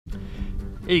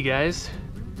Hey guys,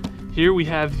 here we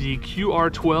have the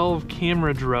QR-12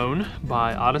 camera drone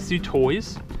by Odyssey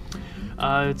toys.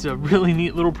 It's a really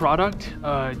neat little product.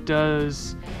 It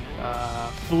does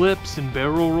flips and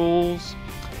barrel rolls,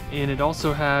 and it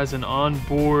also has an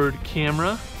onboard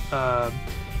camera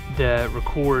that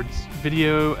records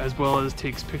video as well as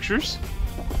takes pictures.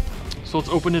 So let's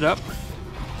open it up.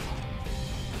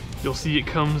 You'll see it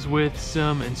comes with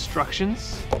some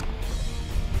instructions,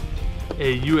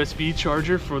 a USB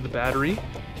charger for the battery,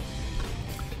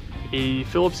 a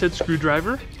Phillips head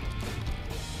screwdriver,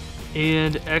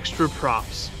 and extra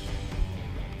props.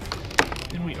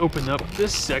 Then we open up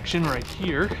this section right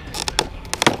here,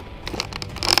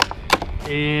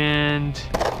 and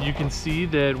you can see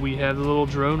that we have the little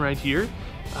drone right here.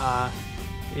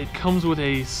 It comes with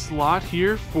a slot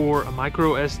here for a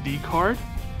microSD card.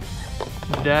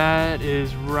 That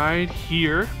is right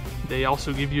here. They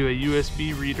also give you a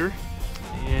USB reader,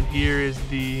 and here is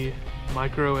the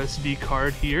microSD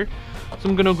card here. So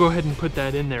I'm gonna go ahead and put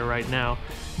that in there right now.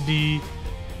 The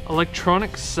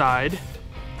electronic side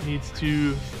needs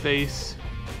to face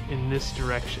in this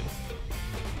direction.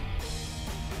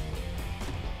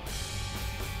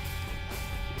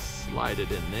 Just slide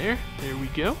it in there. There we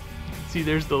go. You can see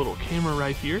there's the little camera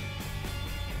right here.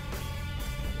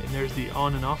 And there's the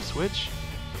on and off switch.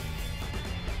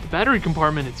 The battery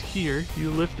compartment is here.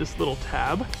 You lift this little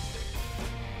tab,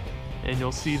 and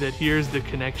you'll see that here's the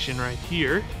connection right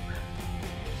here.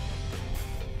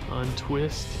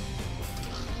 Untwist.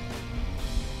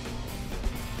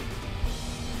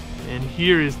 And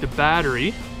here is the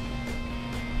battery.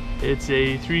 It's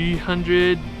a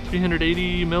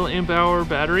 380 milliamp hour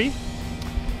battery.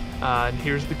 And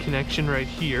here's the connection right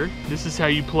here. This is how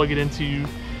you plug it into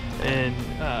and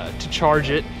to charge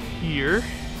it here.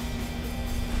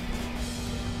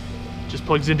 Just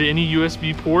plugs into any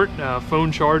USB port,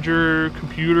 phone charger,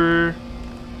 computer.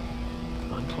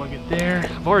 Unplug it there.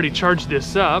 I've already charged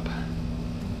this up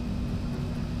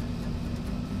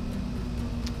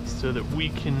so that we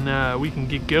can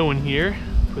get going here.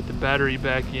 Put the battery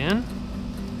back in.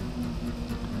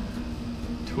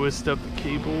 Twist up the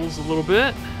cables a little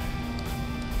bit.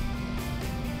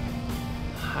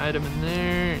 Hide them in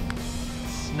there.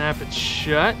 Snap it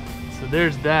shut. So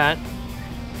there's that.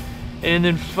 And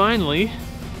then finally,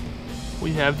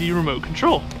 we have the remote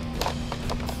control.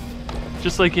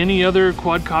 Just like any other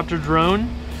quadcopter drone,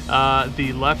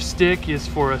 the left stick is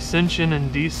for ascension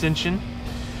and descension,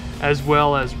 as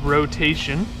well as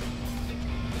rotation.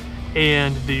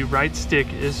 And the right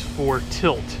stick is for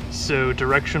tilt, so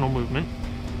directional movement.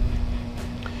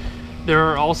 There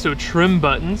are also trim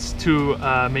buttons to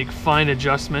make fine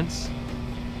adjustments.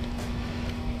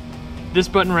 This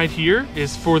button right here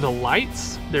is for the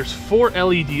lights. There's 4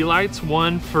 LED lights,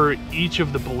 one for each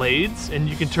of the blades, and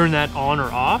you can turn that on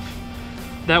or off.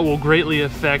 That will greatly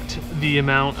affect the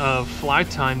amount of fly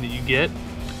time that you get.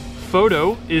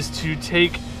 Photo is to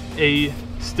take a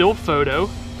still photo,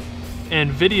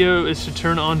 and video is to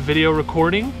turn on video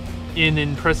recording, and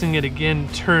then pressing it again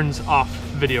turns off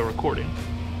video recording.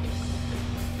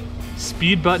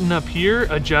 Speed button up here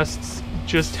adjusts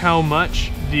just how much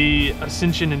the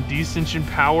ascension and descension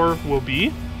power will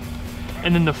be.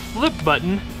 And then the flip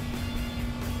button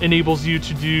enables you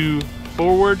to do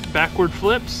forward, backward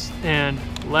flips, and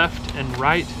left and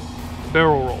right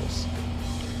barrel rolls.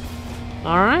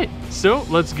 All right, so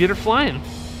let's get her flying.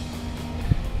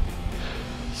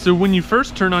 So when you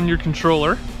first turn on your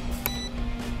controller,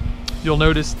 you'll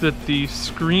notice that the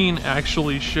screen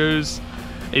actually shows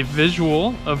a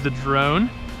visual of the drone,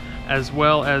 as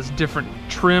well as different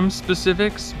trim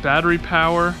specifics, battery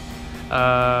power,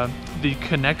 the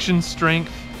connection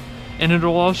strength, and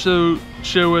it'll also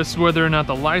show us whether or not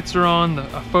the lights are on,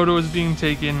 a photo is being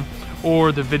taken,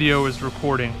 or the video is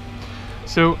recording.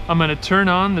 So I'm going to turn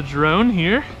on the drone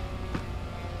here,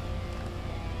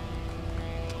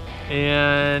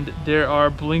 and there are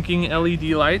blinking LED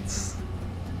lights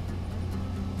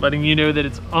letting you know that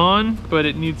it's on, but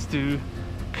it needs to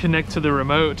connect to the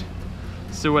remote.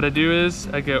 So what I do is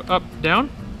I go up, down.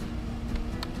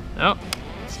 Oh,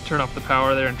 let's turn off the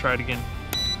power there and try it again.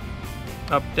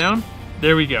 Up, down.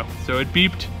 There we go. So it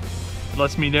beeped. It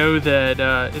lets me know that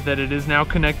that it is now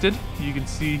connected. You can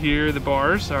see here the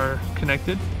bars are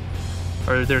connected,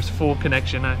 or there's full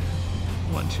connection.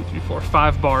 1, 2, 3, 4,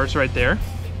 5 bars right there.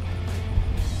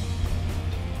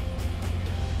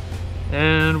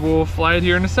 And we'll fly it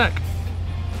here in a sec.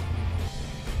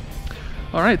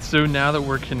 All right, so now that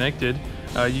we're connected,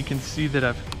 you can see that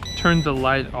I've turned the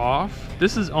light off.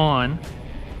 This is on,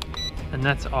 and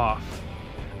that's off.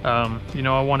 You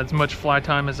know, I want as much fly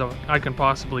time as I can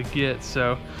possibly get,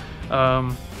 so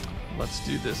let's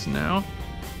do this now.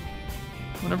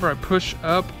 Whenever I push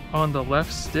up on the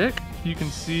left stick, you can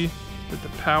see that the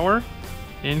power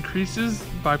increases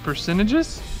by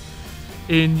percentages.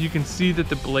 And you can see that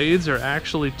the blades are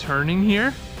actually turning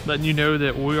here, letting you know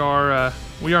that we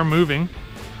are moving.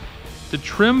 The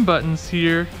trim buttons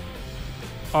here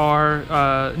are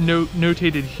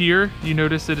notated here. You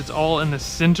notice that it's all in the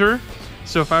center.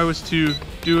 So if I was to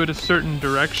do it a certain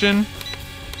direction,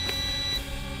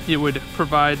 it would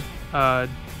provide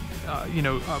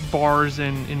bars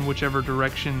in whichever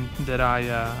direction that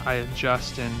I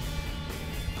adjust in.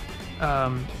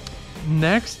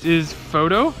 Next is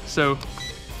photo. So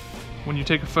when you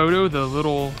take a photo, it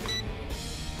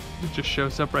just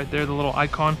shows up right there, the little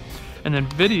icon. And then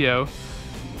video,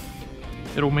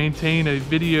 it'll maintain a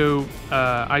video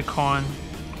icon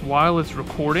while it's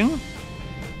recording,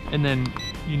 and then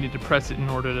you need to press it in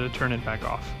order to turn it back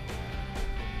off.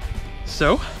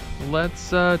 So let's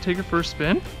take a first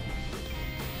spin.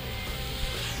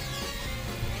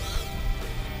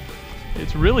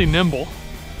 It's really nimble.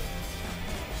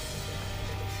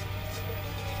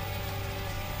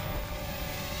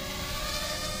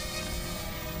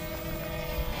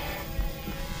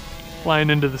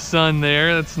 Flying into the sun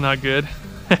there, that's not good.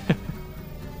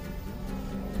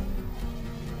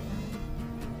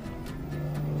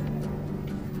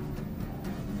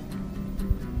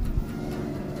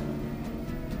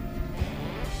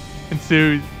 And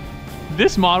so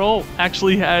this model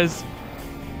actually has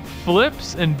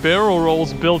flips and barrel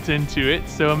rolls built into it.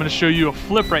 So I'm going to show you a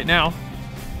flip right now.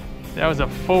 That was a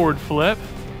forward flip.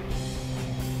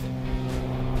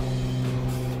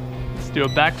 Let's do a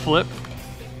back flip.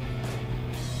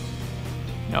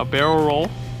 Now barrel roll.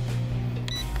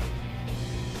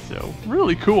 So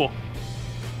really cool.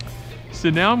 So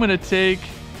now I'm gonna take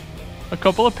a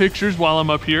couple of pictures while I'm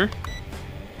up here.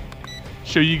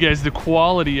 Show you guys the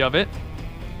quality of it.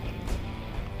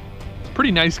 It's a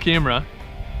pretty nice camera.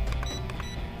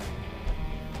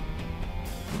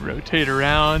 Rotate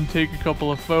around, take a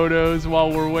couple of photos while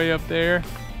we're way up there.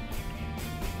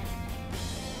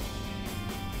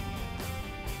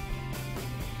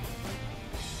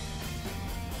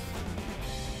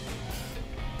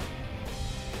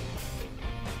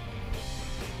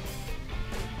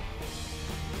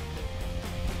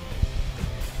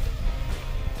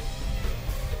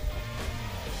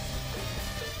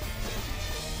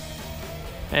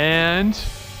 And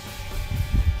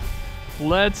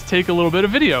let's take a little bit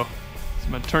of video. So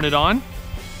I'm gonna turn it on.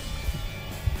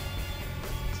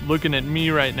 It's looking at me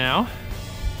right now.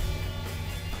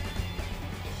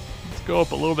 Let's go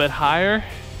up a little bit higher.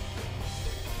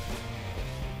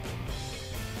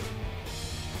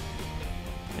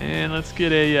 And let's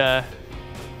get a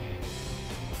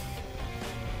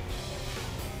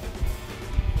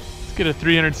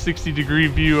 360-degree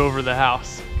view over the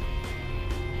house.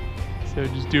 So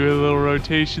just do a little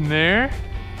rotation there.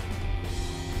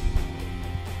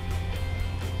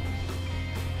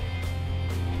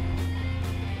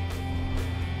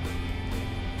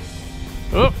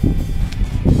 Oh!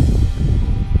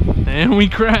 And we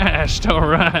crashed, all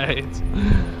right.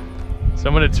 So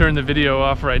I'm gonna turn the video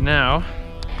off right now.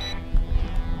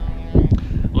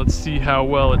 Let's see how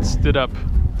well it stood up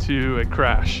to a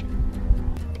crash.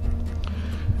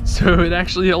 So it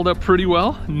actually held up pretty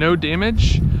well, no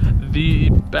damage. The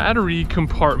battery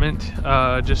compartment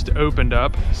just opened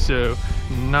up, so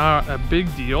not a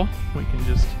big deal. We can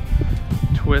just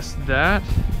twist that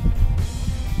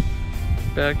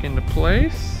back into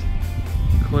place,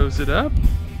 close it up.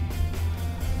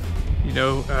 You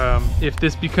know, if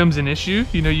this becomes an issue,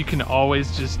 you know, you can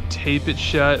always just tape it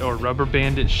shut or rubber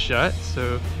band it shut,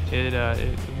 so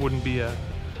it wouldn't be a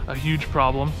huge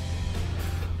problem.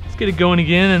 Let's get it going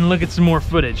again and look at some more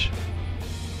footage.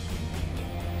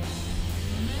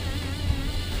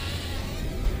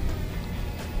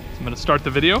 I'm gonna start the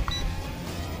video.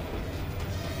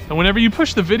 And whenever you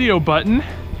push the video button,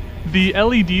 the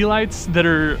LED lights that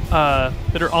are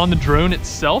on the drone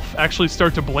itself actually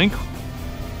start to blink.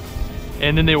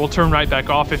 And then they will turn right back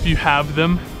off if you have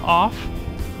them off.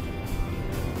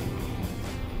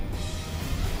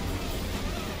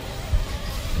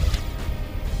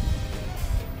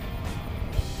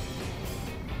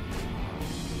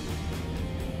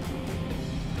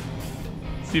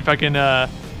 See if I can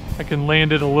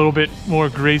land it a little bit more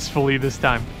gracefully this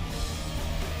time.